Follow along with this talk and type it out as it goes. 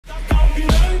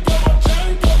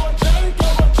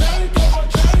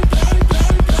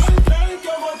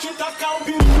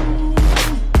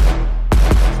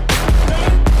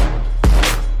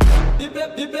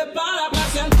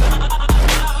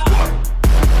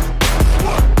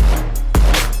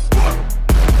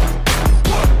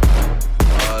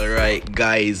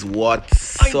Guys,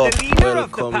 what's up?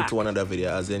 Welcome to another video.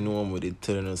 As you know, I'm with it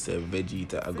telling us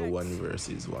Vegeta I go 1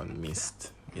 versus 1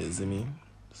 missed. You see me?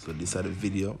 So this is the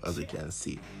video, as you can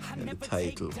see in the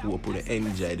title. Hope you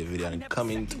enjoy the video and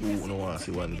comment who you want to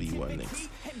see 1v1 next.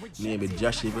 Maybe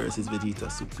Joshi versus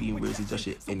Vegeta, Supreme versus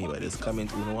Joshi. Anyway, just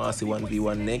comment who you want to see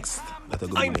 1v1 next. That's a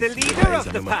good I'm the leader guys,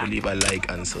 of the remember pack. to leave a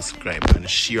like and subscribe and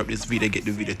share up this video. Get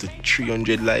the video to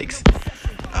 300 likes.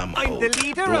 I'm the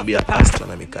leader Don't of be the an pack.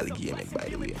 astronomical gamer, by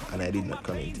the way, and I did not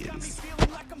commentate this.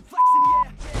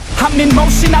 I'm in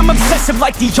motion, I'm obsessive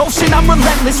like the ocean, I'm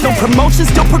relentless. No promotion,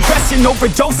 still progressing,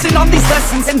 overdosing on these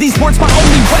lessons. And these words my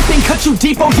only weapon, cut you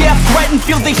deep, oh yeah, I threaten.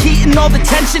 Feel the heat and all the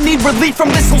tension, need relief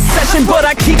from this whole session. But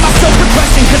I keep myself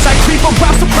progressing, cause I creep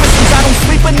around suppressions. I don't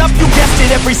sleep enough, you guessed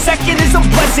it, every second is a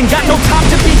blessing. Got no time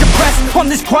to be depressed, on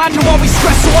this grind you always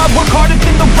stress. So I work harder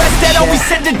than the rest, that always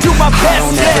said to do my best. I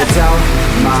don't ever doubt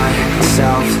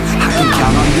myself, I can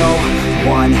count on no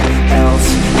one else.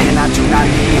 And I do not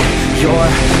need your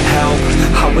help,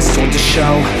 I was told to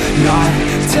show, not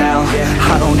tell.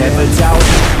 I don't ever doubt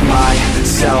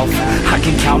myself, I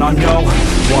can count on no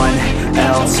one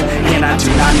else. And I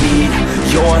do not need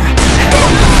your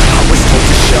help, I was told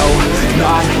to show,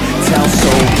 not tell. So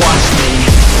watch me.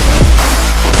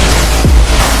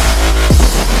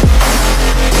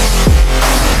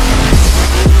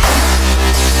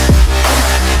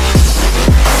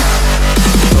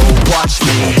 Watch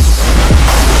me.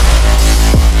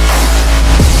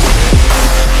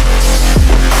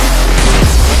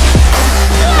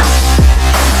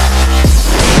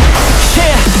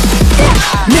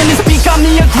 Man, this beat got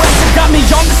me aggressive, got me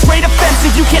on the straight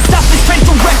offensive. You can't stop this straight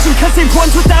direction, cause it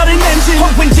runs without an engine. Oh,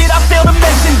 when did I fail to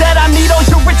mention that I need all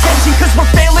your attention? Cause we're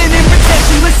failing in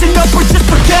retention, listen up or just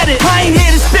forget it. I ain't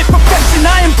here to spit perfection,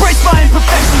 I embrace my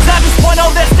imperfections. I just want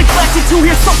all that's neglected to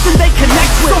hear something they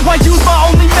connect with. So I use my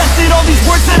only method, all these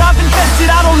words that I've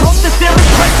invested. I don't hope that they're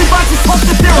impressive, I just hope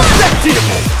that they're effective.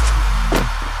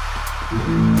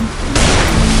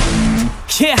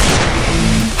 Yeah,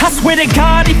 I swear to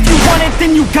God, if you want it,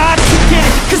 then you got to get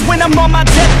it. Cause when I'm on my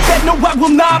deathbed, no, I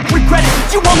will not regret it.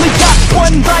 You only got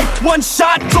one life, one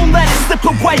shot, don't let it slip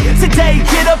away. Today,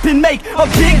 get up and make a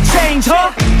big change, huh?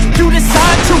 You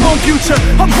decide your own future,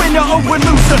 a winner or a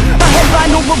loser, a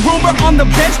headline or a rumor, on the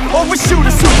bench or a shooter,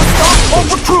 superstar or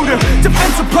recruiter,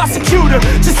 defensive prosecutor,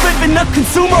 just living a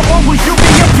consumer, or will you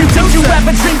be a producer? You have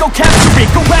a dream, go capture it,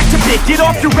 go activate, get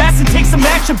off your ass and take some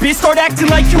action, bitch. Start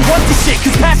acting like you want this shit,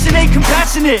 cause passion ain't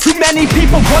compassionate. Too many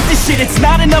people want this shit, it's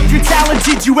not enough you're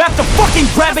talented, you have to fucking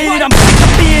grab it. I'm sick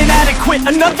of being adequate,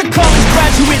 another college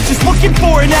graduate, just looking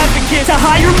for an advocate to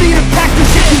hire me to pack the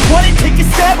shit. You want it, take a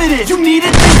stab at it, you need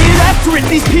it, then get after it.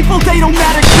 These people, they don't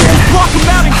matter shit, just block them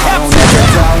out and capture it. I don't ever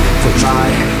doubt for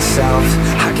myself,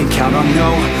 I can count on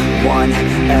no one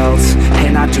else.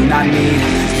 And I do not need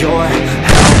your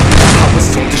help, I was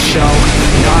told to show,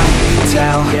 not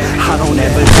tell. I don't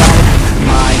ever doubt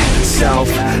myself,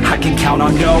 I can count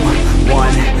on no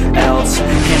one else.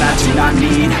 And I do not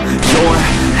need your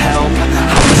help,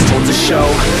 I was told to show,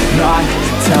 not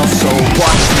tell. So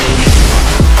watch me.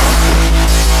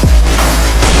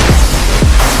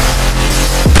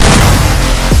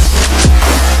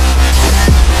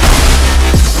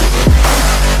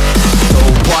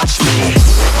 Watch me.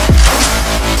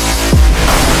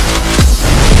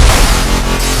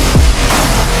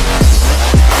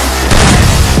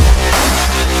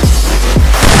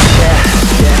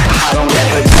 I don't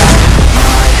ever doubt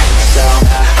myself,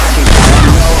 I can count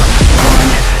on no one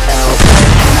else.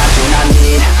 And I do not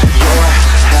need your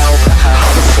help, I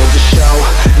was told to show,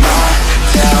 not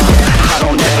tell. I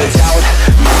don't ever doubt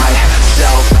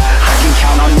myself, I can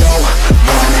count on no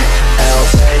one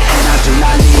else. And I do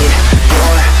not need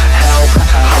your help,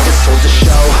 I was told to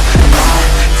show, not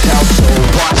tell. So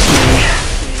watch me.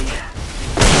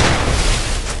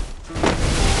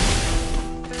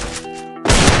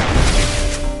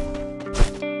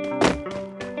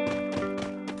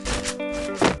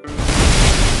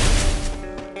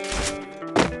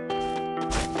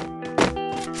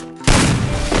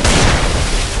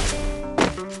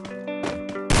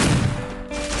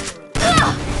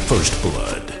 First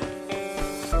Blood.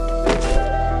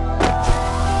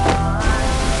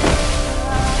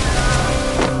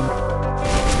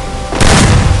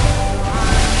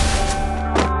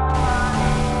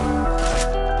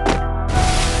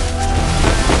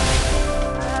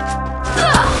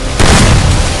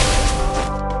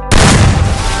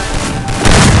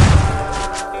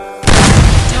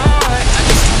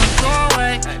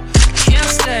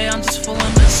 I'm just full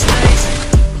of mistakes.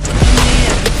 Look at me,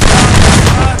 I can fall,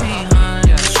 sorry,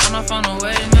 huh?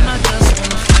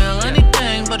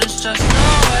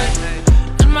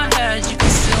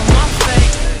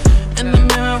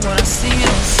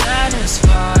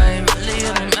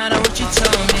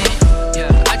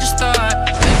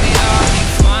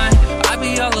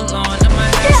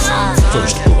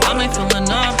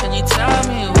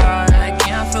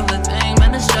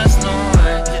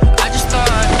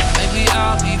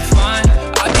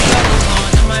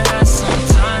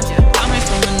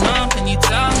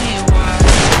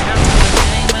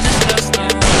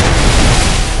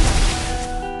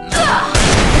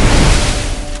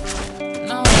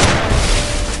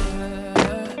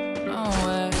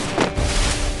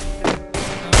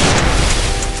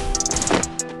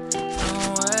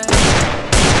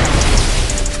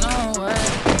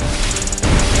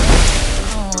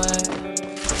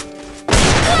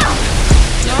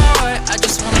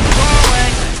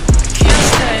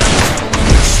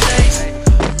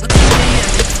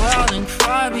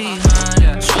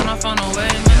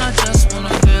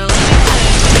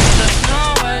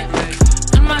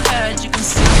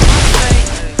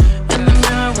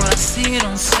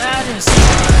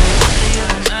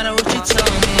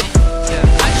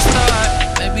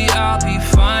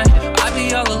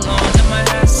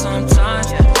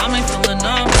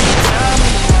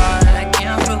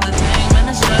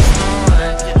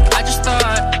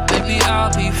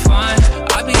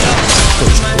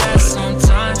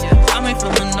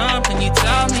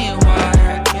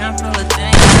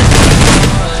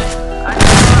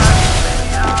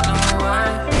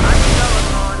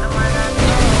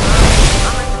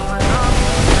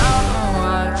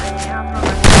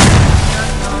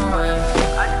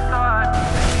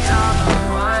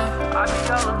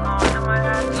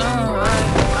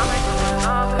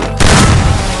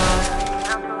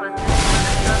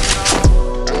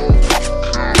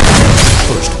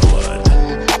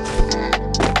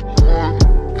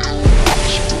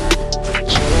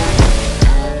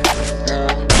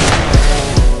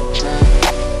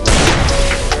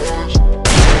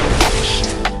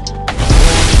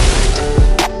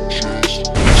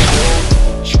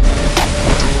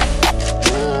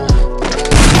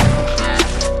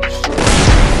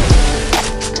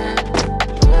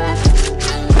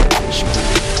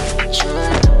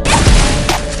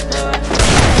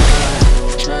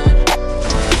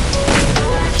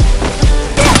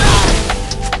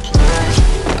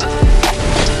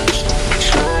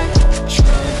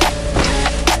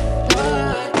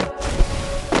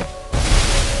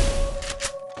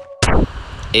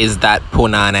 Is that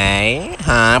punane?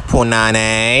 Huh?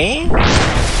 Punane?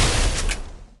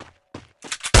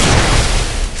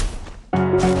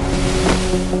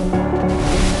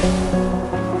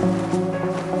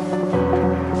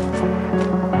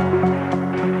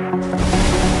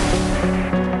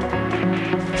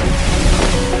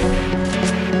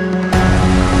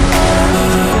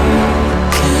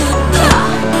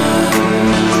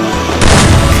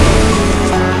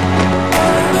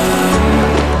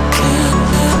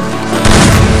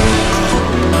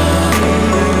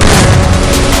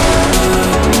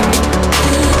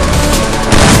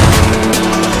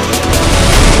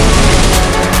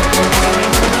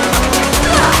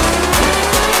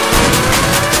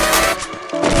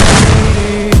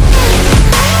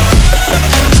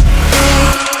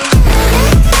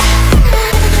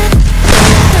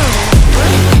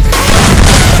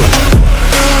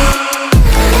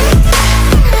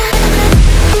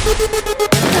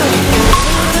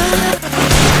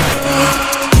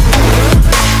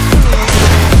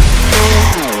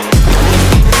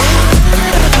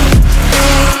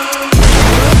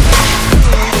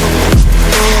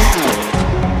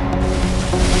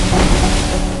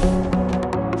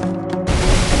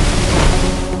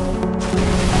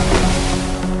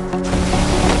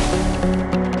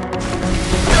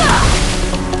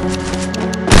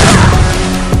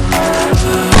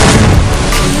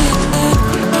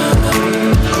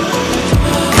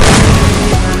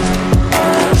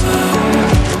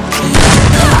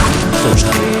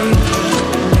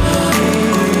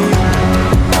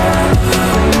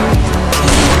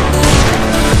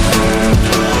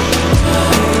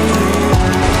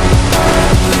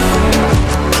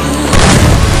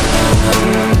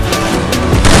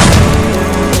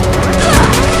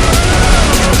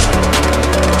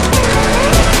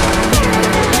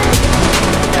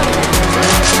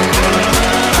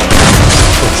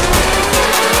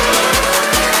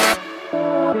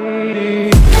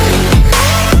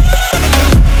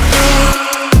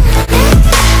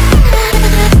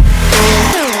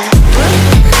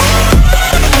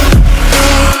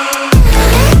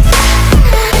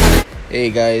 Hey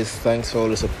guys, thanks for all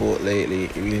the support lately.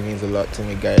 It really means a lot to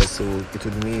me, guys. So it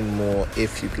would mean more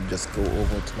if you could just go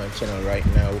over to my channel right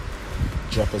now,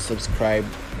 drop a subscribe,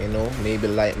 you know, maybe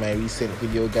like my recent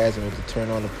video, guys. Remember to turn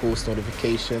on the post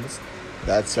notifications.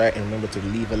 That's right, and remember to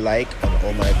leave a like on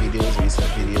all my videos, recent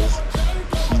videos.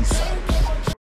 Peace out.